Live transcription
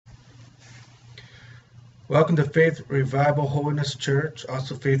Welcome to Faith Revival Holiness Church,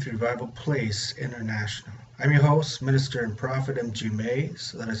 also Faith Revival Place International. I'm your host, Minister and Prophet M.G.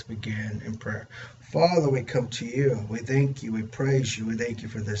 Mays. Let us begin in prayer. Father, we come to you. We thank you. We praise you. We thank you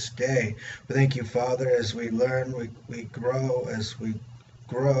for this day. We thank you, Father, as we learn, we grow. As we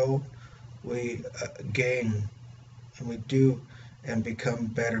grow, we gain, and we do and become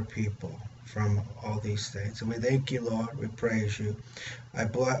better people from all these things. And we thank you, Lord. We praise you. I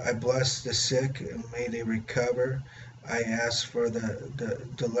bless the sick, and may they recover. I ask for the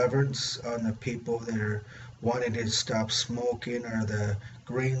deliverance on the people that are wanting to stop smoking or the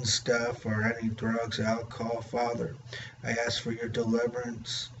green stuff or any drugs, alcohol, Father. I ask for your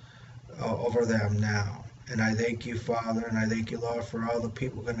deliverance over them now. And I thank you, Father, and I thank you, Lord, for all the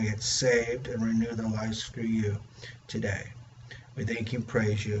people going to get saved and renew their lives through you today. We thank you and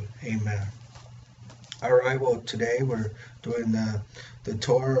praise you. Amen. All right, well, today we're doing the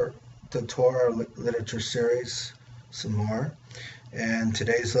Torah literature series some more. And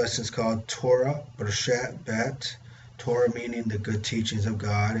today's lesson is called Torah, Bershat Bet. Torah meaning the good teachings of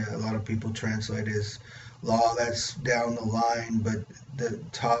God. A lot of people translate it as law. That's down the line, but the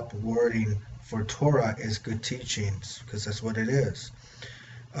top wording for Torah is good teachings, because that's what it is.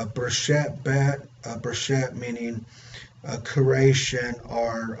 Bershat Bet, Bershat meaning creation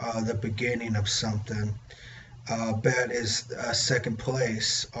or the beginning of something. Bet is second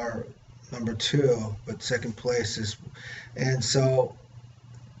place, or number two, but second place is, and so,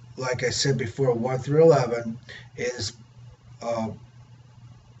 like I said before, 1 through 11 is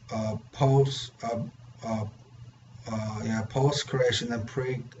post creation, then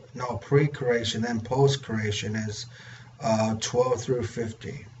pre creation, then post creation is 12 through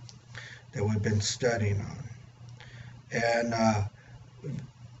 50 that we've been studying on. And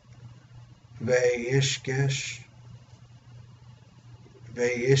Vayigash,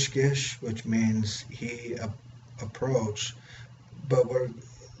 which means he approached, but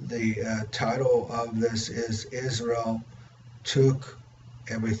the title of this is Israel took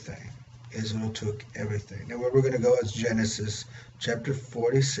everything. Israel took everything. And where we're going to go is Genesis chapter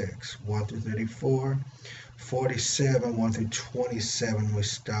 46, 1 through 34, 47, 1 through 27. We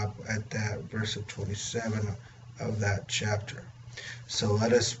stop at that verse of 27 of that chapter. So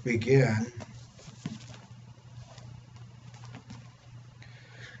let us begin.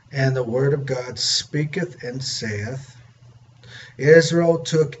 And the word of God speaketh and saith, Israel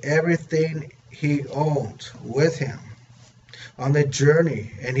took everything he owned with him on the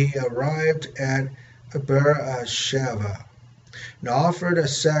journey, and he arrived at Beersheba, and offered a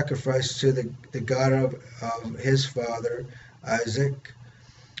sacrifice to the God of his father Isaac.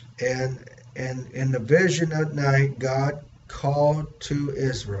 And in the vision at night, God called to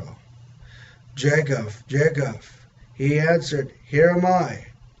Israel, Jacob, Jacob. He answered, Here am I.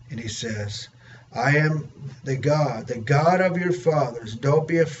 And he says, I am the God of your fathers. Don't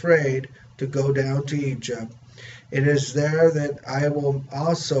be afraid to go down to Egypt. It is there that I will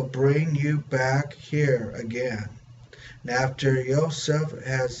also bring you back here again. And after Yosef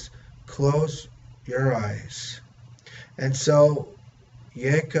has closed your eyes. And so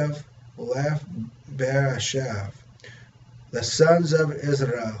Jacob left Beersheba. The sons of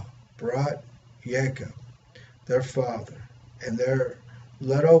Israel brought Jacob, their father, and their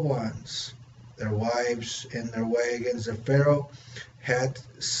little ones, their wives, and their wagons. The Pharaoh had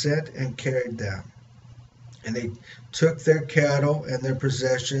sent and carried them. And they took their cattle and their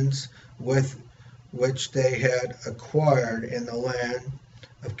possessions with which they had acquired in the land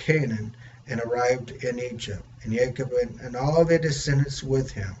of Canaan, and arrived in Egypt. And Jacob and all their descendants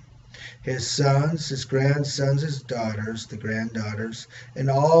with him, his sons, his grandsons, his daughters, the granddaughters, and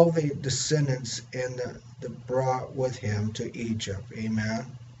all the descendants in the brought with him to Egypt. Amen.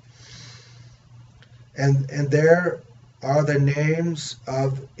 And there are the names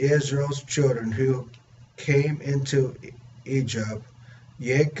of Israel's children who came into Egypt,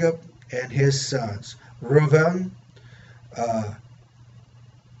 Jacob and his sons. Reuben,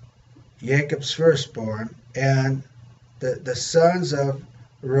 Jacob's firstborn, and the sons of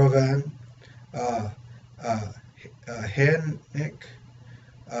Reuben, Henok,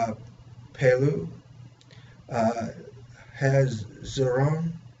 Pelu,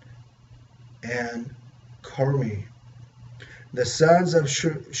 Hezron, and Carmi. The sons of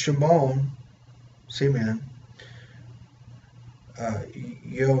Simeon,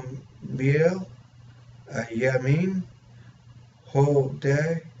 Yomiel, Yamin,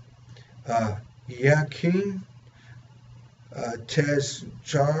 Hodeh, Yakin,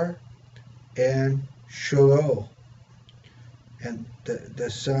 Tezjar, and Shulo, and the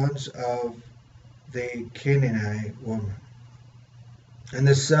sons of the Canaanite woman. And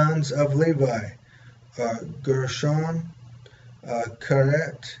the sons of Levi, Gershon,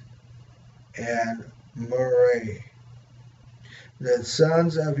 Karet, and Merari. The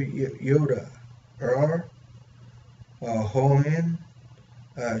sons of Judah are Homan,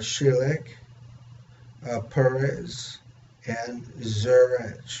 Shilek, Perez, and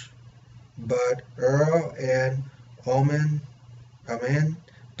Zerach. But and Amen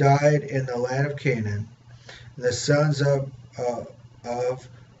died in the land of Canaan. The sons of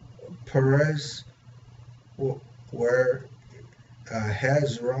Perez were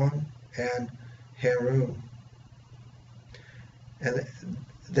Hezron and Harum. And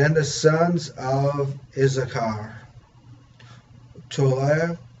then the sons of Issachar,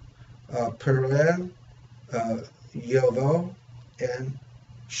 Tola, Perel, Yovo, and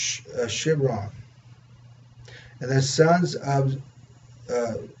Shibron. And the sons of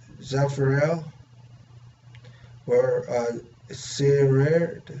Zepharel were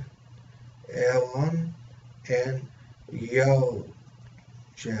Sered, Elon, and Yogel.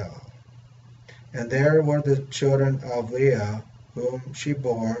 And there were the children of Leah, whom she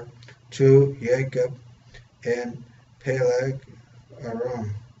bore to Jacob and Peleg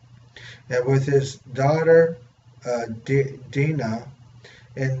Aram, and with his daughter Dinah,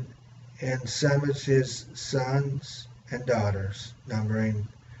 and some of his sons and daughters, numbering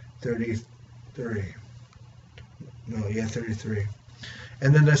 33. 33.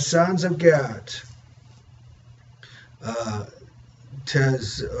 And then the sons of Gad,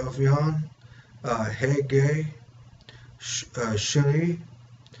 Tezvion, Haggai, Shuni,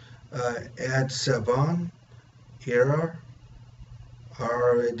 Ad-Sabon, Erar,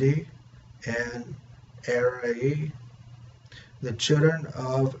 Aradi, and Arai. The children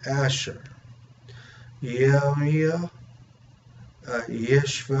of Asher, Yemiah,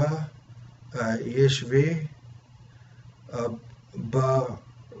 Yeshva, Yeshvi,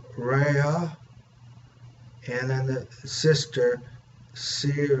 Bariah, and then the sister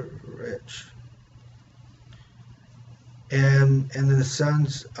Sirich. And the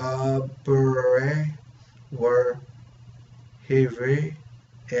sons of Bariah were Hivri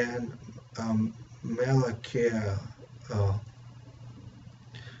and Malachiel.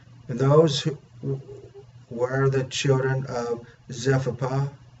 And those who were the children of Zephapah,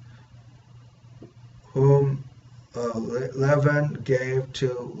 whom Laban gave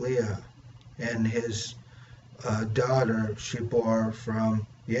to Leah, and his daughter she bore from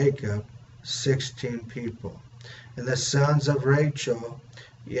Jacob, 16 people. And the sons of Rachel,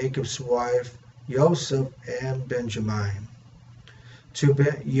 Jacob's wife, Yosef and Benjamin. To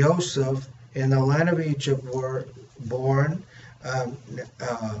Yosef in the land of Egypt were born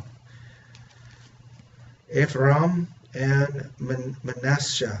Ephraim and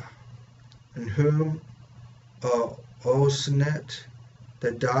Manasseh, in whom Osnet,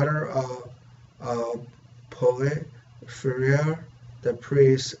 the daughter of Potiphar, the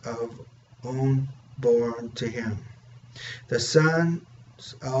priest of On, born to him. The sons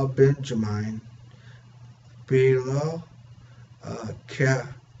of Benjamin, Bela,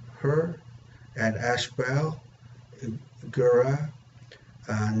 Keher, and Ashbel, Gera,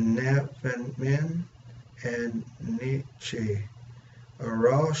 Nephanim, and Nietzsche,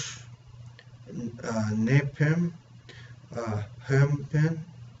 Arosh, Nepim, Hempin,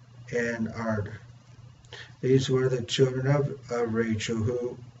 and Ard. These were the children of Rachel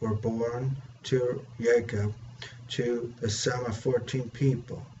who were born to Jacob, to the sum of 14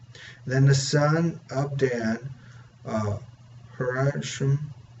 people. Then the son of Dan, Harashim,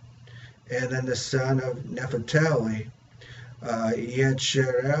 and then the son of Naphtali,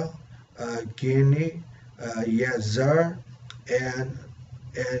 Yetsherel, Gini, Yazar, and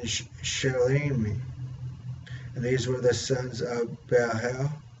Shalimi. And these were the sons of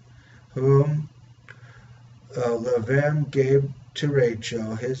Bahel, whom Lavan gave to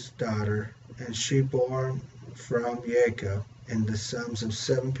Rachel, his daughter, and she bore from Jacob in the sums of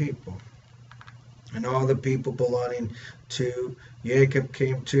 7 people. And all the people belonging to Jacob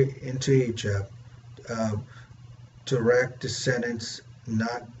came into Egypt, direct descendants,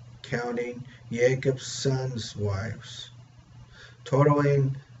 not counting Jacob's sons' wives,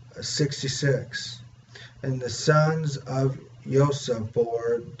 totaling 66. And the sons of Yosef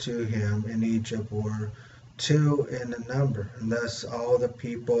bore to him in Egypt were 2 in the number, and thus all the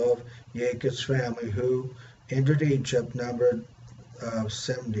people of Jacob's family who entered Egypt numbered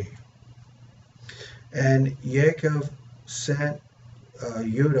 70. And Jacob sent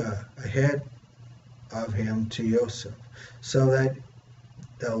Judah ahead of him to Yosef, so that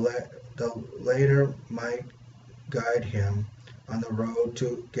the later might guide him on the road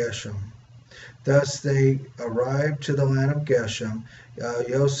to Geshem. Thus they arrived to the land of Geshem.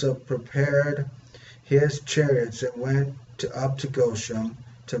 Yosef prepared his chariots and went up to Goshen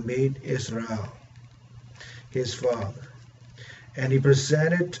to meet Isra'el, his father. And he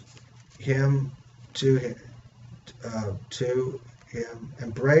presented him to him,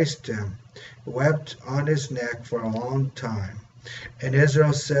 embraced him, wept on his neck for a long time. And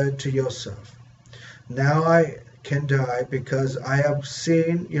Israel said to Yosef, now I can die, because I have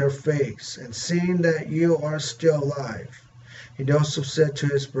seen your face, and seen that you are still alive. And Yosef said to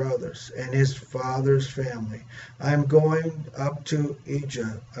his brothers and his father's family, I am going up to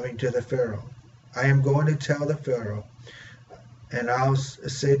to the Pharaoh. I am going to tell the Pharaoh, and I'll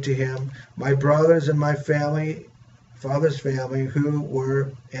say to him, my brothers and my father's family, who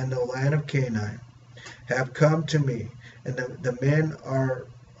were in the land of Canaan, have come to me, and the men are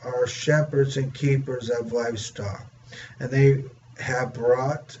shepherds and keepers of livestock, and they have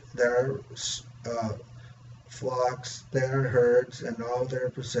brought their flocks, their herds, and all their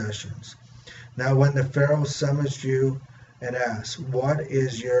possessions. Now when the Pharaoh summons you and asks, what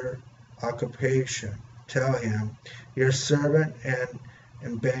is your occupation? Tell him, your servant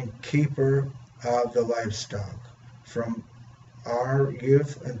and been keeper of the livestock from our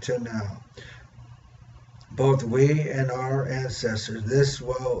youth until now, both we and our ancestors. This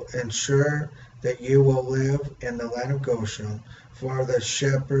will ensure that you will live in the land of Goshen, for the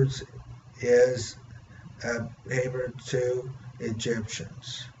shepherds is a neighbor to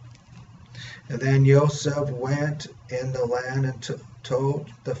Egyptians. And then Yosef went in the land and told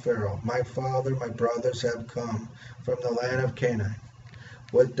the Pharaoh, my father, my brothers have come from the land of Canaan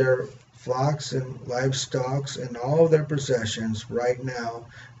with their flocks and livestock and all their possessions. Right now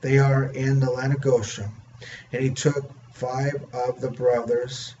they are in the land of Goshen. And he took 5 of the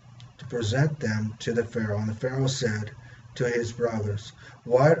brothers to present them to the Pharaoh. And the Pharaoh said to his brothers,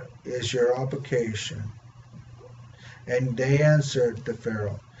 what is your occupation? And they answered the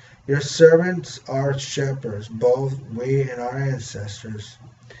Pharaoh, your servants are shepherds, both we and our ancestors.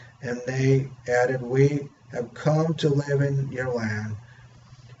 And they added, we have come to live in your land,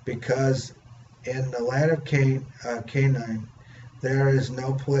 because in the land of Canaan there is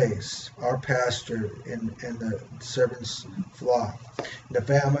no place, our pasture in the servants' flock. The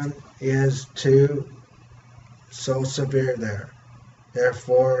famine is so severe there.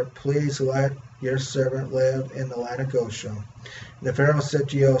 Therefore, please let your servant live in the land of Goshen. The Pharaoh said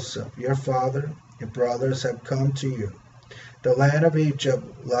to Yosef, your father and brothers have come to you. The land of Egypt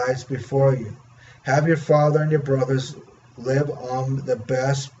lies before you. Have your father and your brothers live on the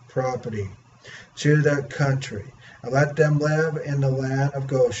best property to the country, and let them live in the land of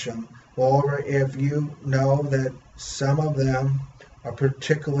Goshen. Moreover, if you know that some of them are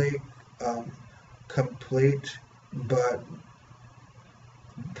particularly complete, but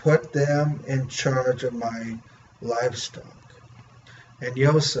put them in charge of my livestock. And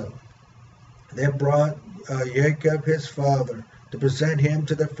Yosef then brought Jacob his father to present him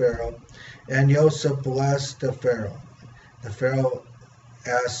to the Pharaoh, and Yosef blessed the Pharaoh. The Pharaoh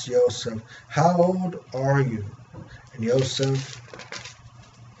asked Yosef, how old are you? And Yosef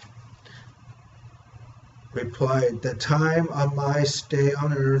replied, the time of my stay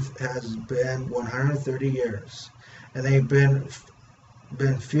on earth has been 130 years, and they've been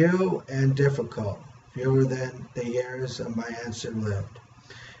few and difficult, fewer than the years of my ancestor lived.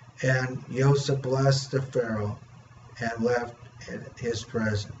 And Yosef blessed the Pharaoh and left his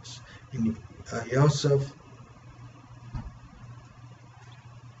presence. And Yosef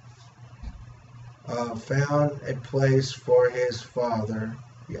found a place for his father.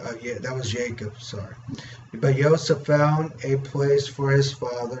 That was Jacob, sorry. But Yosef found a place for his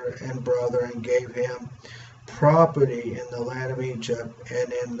father and brother and gave him property in the land of Egypt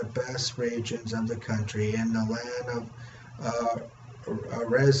and in the best regions of the country, in the land of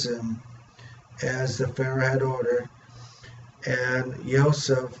Rezin, as the Pharaoh had ordered. And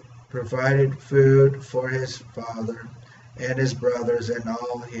Yosef provided food for his father and his brothers and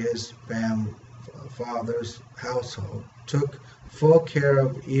all his father's household, took full care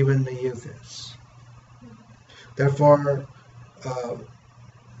of even the youths. Therefore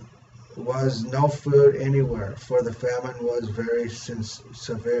was no food anywhere, for the famine was very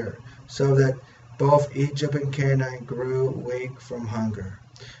severe, so that both Egypt and Canaan grew weak from hunger.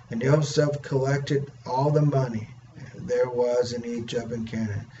 And Yosef collected all the money there was in Egypt and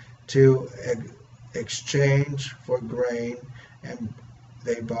Canaan to exchange for grain, and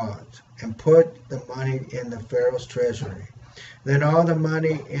they bought, and put the money in the Pharaoh's treasury. Then all the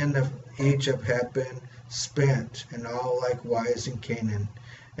money in Egypt had been spent, and all likewise in Canaan.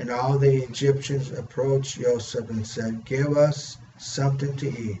 And all the Egyptians approached Yosef and said, give us something to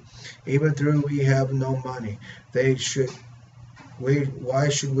eat, even though we have no money. Why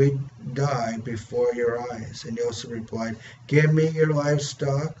should we die before your eyes. And Yosef replied, give me your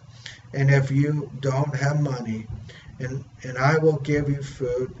livestock, and if you don't have money, and I will give you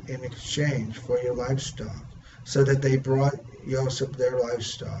food in exchange for your livestock. So that they brought Yosef their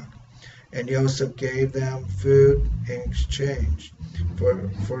livestock. And Yosef gave them food in exchange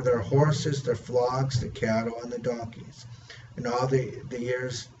for their horses, their flocks, the cattle, and the donkeys. And all the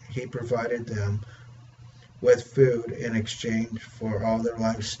years he provided them with food in exchange for all their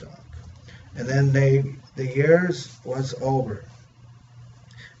livestock. And then the years was over.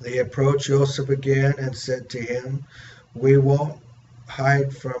 They approached Joseph again and said to him, we won't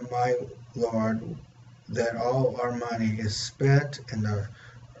hide from my Lord that all our money is spent, and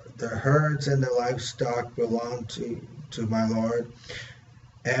the herds and the livestock belong to my Lord,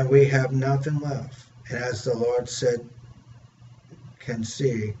 and we have nothing left. And as the Lord said, can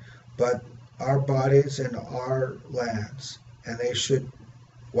see, but our bodies and our lands, and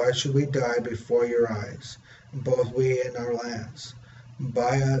why should we die before your eyes, both we and our lands?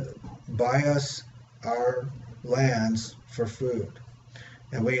 Buy us our lands for food,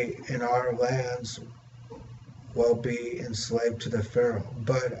 and we and our lands will be enslaved to the Pharaoh,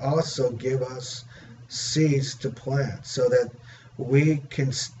 but also give us seeds to plant, so that we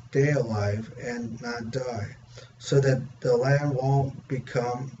can stay alive and not die, so that the land won't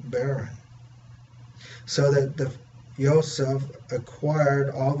become barren. So that Yosef acquired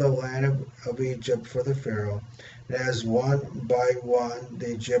all the land of Egypt for the Pharaoh, and as one by one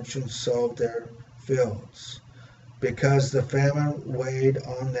the Egyptians sold their fields, because the famine weighed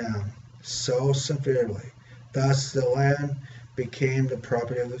on them so severely. Thus the land became the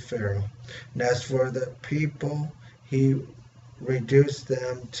property of the Pharaoh. And as for the people, he reduced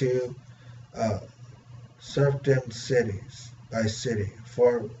them to serfdom cities by city,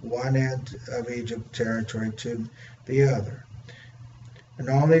 for one end of Egypt territory to the other. And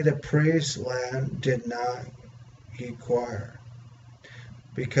only the priest's land did not he acquire,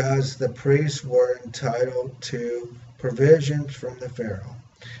 because the priests were entitled to provisions from the Pharaoh,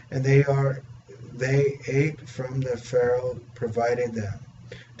 and they ate from the Pharaoh provided them.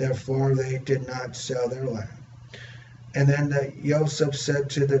 Therefore they did not sell their land. And then Yosef said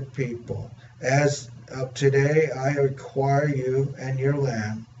to the people, as of today I require you and your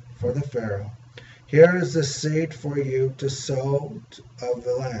land for the Pharaoh. Here is the seed for you to sow of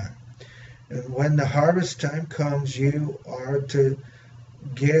the land. And when the harvest time comes, you are to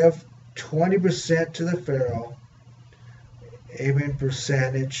give 20% to the Pharaoh, even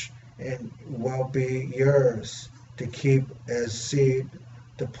percentage, and will be yours to keep as seed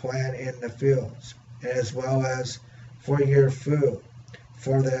to plant in the fields, as well as for your food,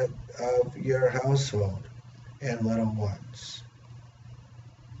 for that of your household and little ones.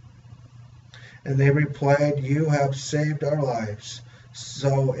 And they replied, you have saved our lives.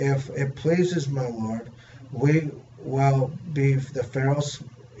 So if it pleases my Lord, we will be the Pharaoh's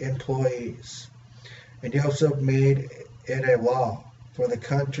employees. And Yosef made it a law for the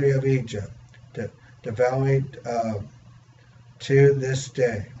country of Egypt, to value to this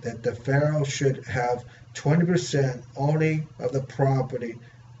day, that the Pharaoh should have 20% only of the property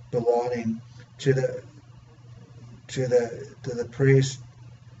belonging to the priest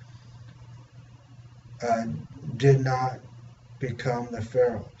did not become the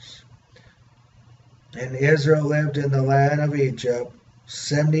Pharaoh's. And Israel lived in the land of Egypt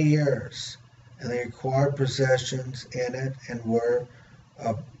 70 years, and they acquired possessions in it and were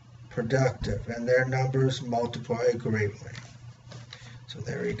productive, and their numbers multiplied greatly. So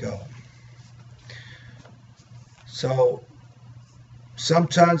there you go. So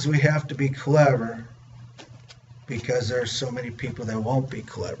sometimes we have to be clever, because there's so many people that won't be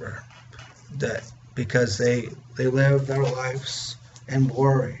clever, because they live their lives and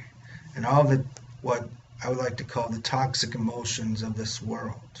worry and all the what I would like to call the toxic emotions of this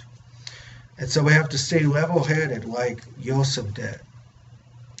world. And so we have to stay level-headed like Yosef did.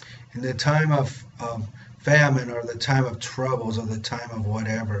 In the time of famine, or the time of troubles, or the time of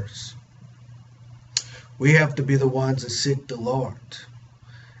whatevers, we have to be the ones that seek the Lord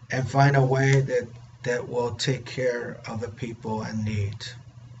and find a way that will take care of the people in need.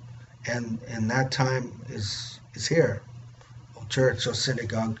 And that time is here. Church or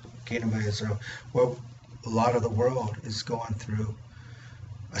synagogue, Kingdom of Israel, where a lot of the world is going through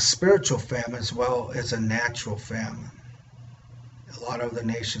a spiritual famine as well as a natural famine. A lot of the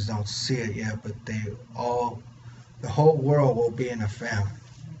nations don't see it yet, but the whole world will be in a famine.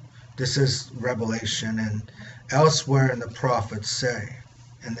 This is Revelation, and elsewhere in the prophets say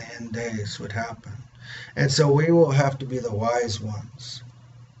in the end days would happen. And so we will have to be the wise ones,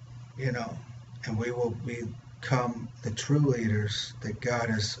 and we will be become the true leaders that God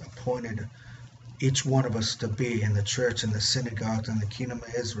has appointed each one of us to be in the church and the synagogues and the kingdom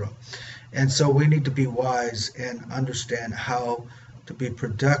of Israel. And so we need to be wise and understand how to be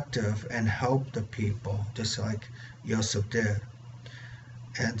productive and help the people, just like Yosef did.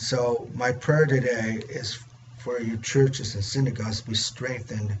 And so my prayer today is for your churches and synagogues to be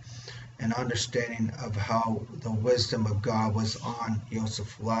strengthened in understanding of how the wisdom of God was on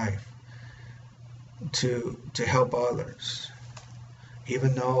Yosef's life to help others.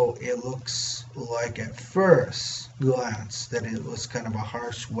 Even though it looks like at first glance that it was kind of a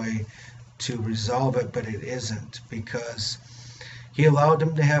harsh way to resolve it, but it isn't, because he allowed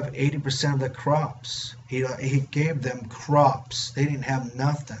them to have 80% of the crops. He gave them crops. They didn't have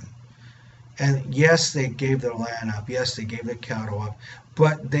nothing. And yes, they gave their land up. Yes, they gave their cattle up.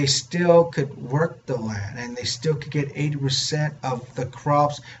 But they still could work the land, and they still could get 80% of the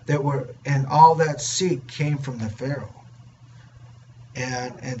crops that were, and all that seed came from the Pharaoh.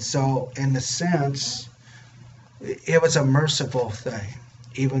 And so, in a sense, it was a merciful thing,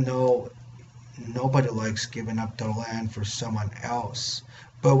 even though nobody likes giving up their land for someone else.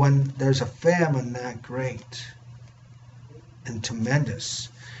 But when there's a famine that great and tremendous,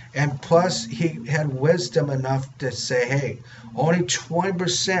 and plus he had wisdom enough to say, hey, only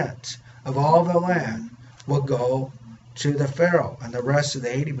 20% of all the land will go to the Pharaoh, and the rest of the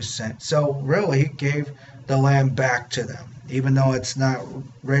 80%. So really, he gave the land back to them, even though it's not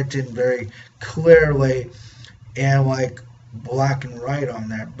written very clearly and like black and white on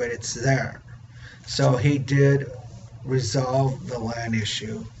there, but it's there. So he did resolve the land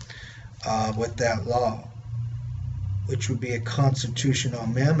issue with that law, which would be a constitutional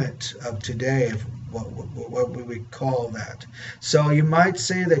amendment of today, of what we would call that. So you might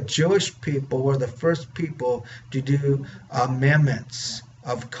say that Jewish people were the first people to do amendments,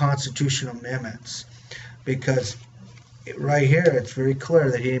 of constitutional amendments, because right here it's very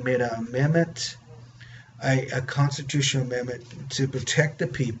clear that he made an amendment, a constitutional amendment to protect the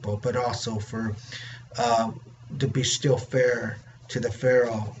people, but also for to be still fair to the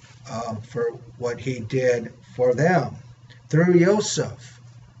Pharaoh for what he did for them through Yosef,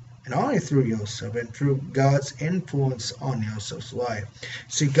 and only through Yosef, and through God's influence on Yosef's life.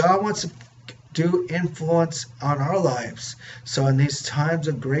 See, God wants to do influence on our lives. So in these times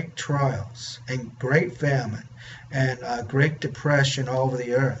of great trials and great famine and great depression all over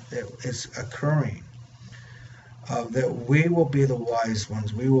the earth that is occurring, that we will be the wise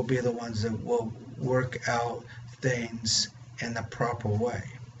ones. We will be the ones that will work out things in the proper way.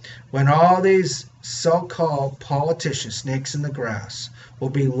 When all these so-called politicians, snakes in the grass, will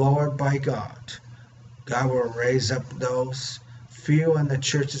be lowered by God, God will raise up those few in the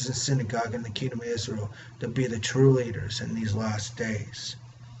churches and synagogue in the kingdom of Israel to be the true leaders in these last days.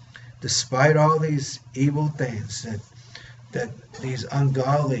 Despite all these evil things that these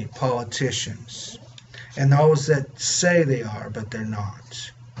ungodly politicians and those that say they are, but they're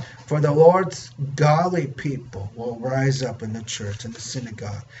not. For the Lord's godly people will rise up in the church and the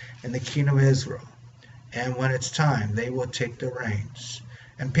synagogue in the kingdom of Israel. And when it's time, they will take the reins.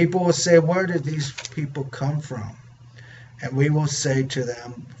 And people will say, where did these people come from? And we will say to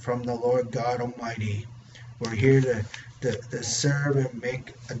them, from the Lord God Almighty. We're here to serve and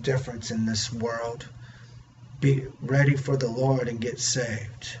make a difference in this world. Be ready for the Lord and get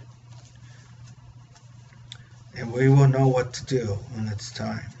saved. And we will know what to do when it's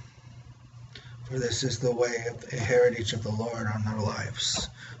time. For this is the way of the heritage of the Lord on our lives.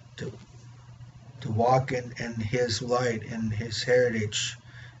 To walk in His light and His heritage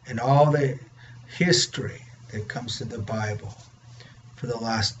and all the history that comes to the Bible for the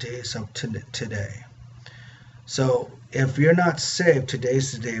last days of today. So if you're not saved,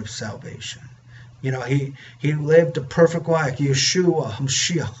 today's the day of salvation. You know, he lived a perfect life. Yeshua,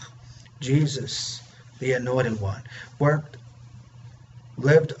 Mashiach, Jesus, the Anointed One,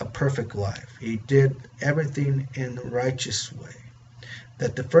 lived a perfect life. He did everything in the righteous way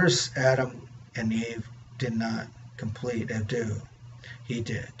that the first Adam and Eve did not complete and do. He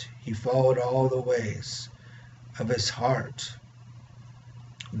did. He followed all the ways of his heart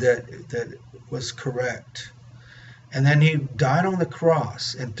that was correct. And then he died on the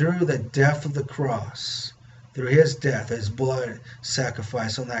cross, and through the death of the cross, through his death, his blood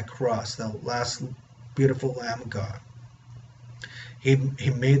sacrifice on that cross, the last beautiful Lamb of God, he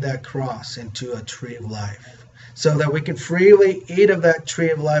made that cross into a tree of life, so that we can freely eat of that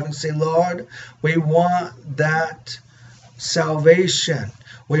tree of life and say, Lord, we want that salvation.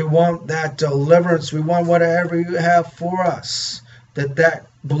 We want that deliverance. We want whatever you have for us. That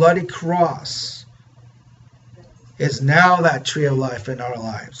bloody cross is now that tree of life in our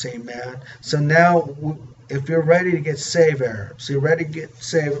lives. Amen. So now if you're ready to get saved, Arabs, you're ready to get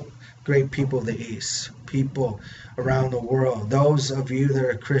saved, great people of the East, people around the world, those of you that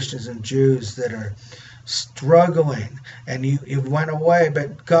are Christians and Jews that are struggling and you went away,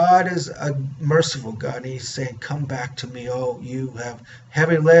 but God is a merciful God, and He's saying, come back to me, oh, you have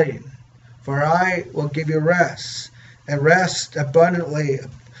heavy laden, for I will give you rest, and rest abundantly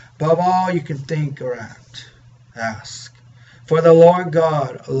above all you can think or ask. For the Lord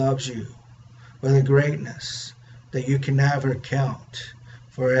God loves you with a greatness that you can never count,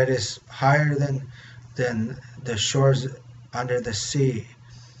 for it is higher than the shores under the sea,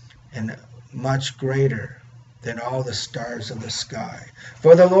 and much greater than all the stars of the sky.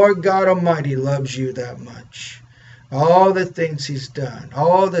 For the Lord God Almighty loves you that much. All the things He's done,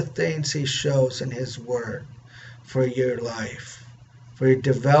 all the things He shows in His Word for your life, for your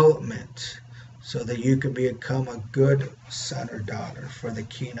development, so that you can become a good son or daughter for the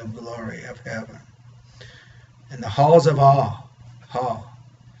King of glory of heaven. In the halls of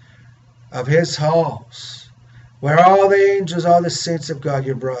His halls, where all the angels, all the saints of God,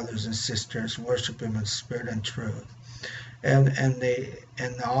 your brothers and sisters, worship Him in spirit and truth, and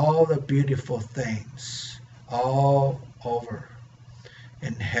all the beautiful things all over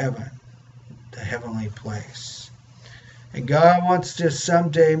in heaven, the heavenly place. And God wants to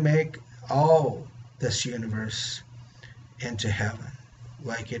someday make all this universe into heaven,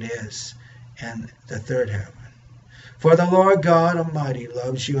 like it is in the third heaven. For the Lord God Almighty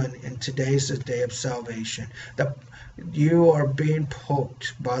loves you, and today's the day of salvation. That you are being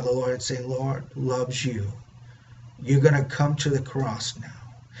poked by the Lord and saying, Lord loves you. You're going to come to the cross now.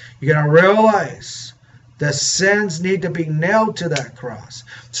 You're going to realize the sins need to be nailed to that cross,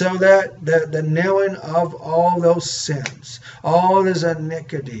 so that the nailing of all those sins, all those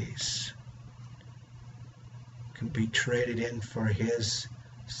iniquities, can be traded in for His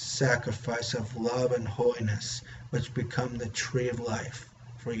sacrifice of love and holiness, which become the tree of life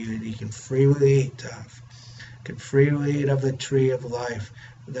for you that you can freely eat of. Can freely eat of the tree of life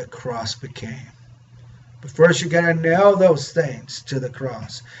the cross became. But first you got to nail those things to the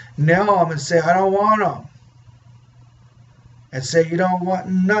cross. Nail them and say, I don't want them. And say, you don't want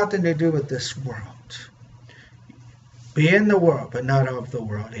nothing to do with this world. Be in the world, but not of the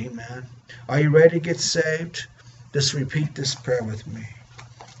world. Amen. Are you ready to get saved? Just repeat this prayer with me.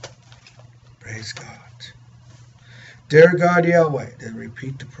 Praise God. Dear God Yahweh, then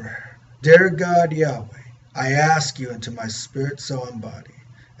repeat the prayer. Dear God Yahweh, I ask you into my spirit, soul, and body,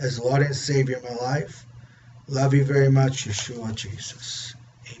 as Lord and Savior of my life. Love you very much, Yeshua Jesus.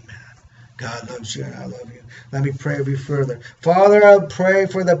 Amen. God loves you and I love you. Let me pray for you further. Father, I pray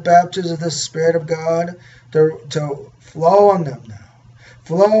for the baptism of the Spirit of God to flow on them now.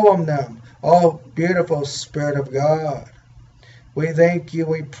 Flow on them, oh beautiful Spirit of God. We thank you,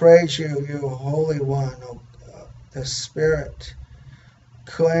 we praise you, you Holy One, oh the Spirit.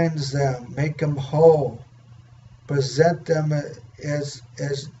 Cleanse them, make them whole, present them as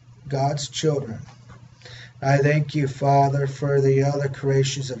God's children. I thank you, Father, for the other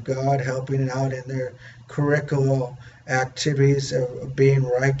creations of God helping out in their curricular activities of being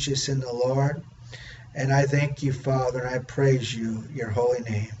righteous in the Lord. And I thank you, Father, and I praise you, your holy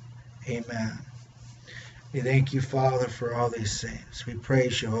name. Amen. We thank you, Father, for all these things. We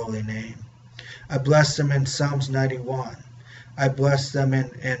praise your holy name. I bless them in Psalms 91. I bless them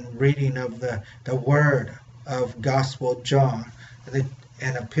in reading of the word of Gospel of John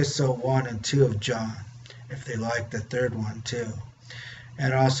and Epistle 1 and 2 of John, if they like the third one too.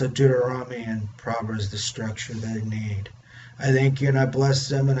 And also Deuteronomy and Proverbs, the structure they need. I thank you and I bless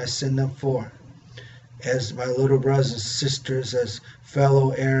them and I send them forth as my little brothers and sisters, as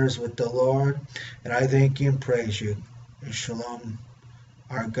fellow heirs with the Lord. And I thank you and praise you. In Shalom,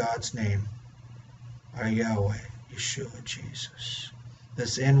 our God's name, our Yahweh, Yeshua Jesus.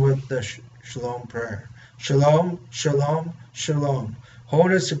 Let's end with the Shalom prayer. Shalom, shalom, shalom.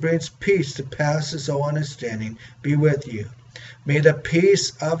 Holiness that brings peace that passes all understanding be with you. May the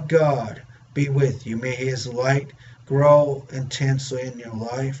peace of God be with you. May His light grow intensely in your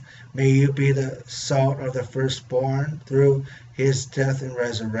life. May you be the salt of the firstborn through His death and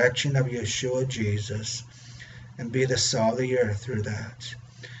resurrection of Yeshua Jesus, and be the salt of the earth through that.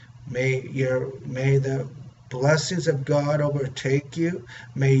 May the blessings of God overtake you.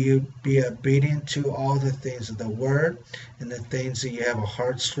 May you be obedient to all the things of the Word and the things that you have a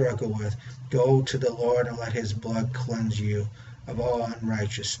heart struggle with. Go to the Lord and let His blood cleanse you of all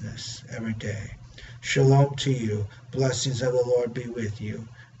unrighteousness every day. Shalom to you. Blessings of the Lord be with you.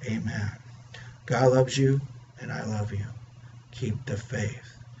 Amen. God loves you and I love you. Keep the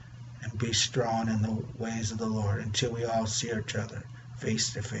faith and be strong in the ways of the Lord until we all see each other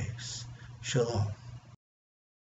face to face. Shalom.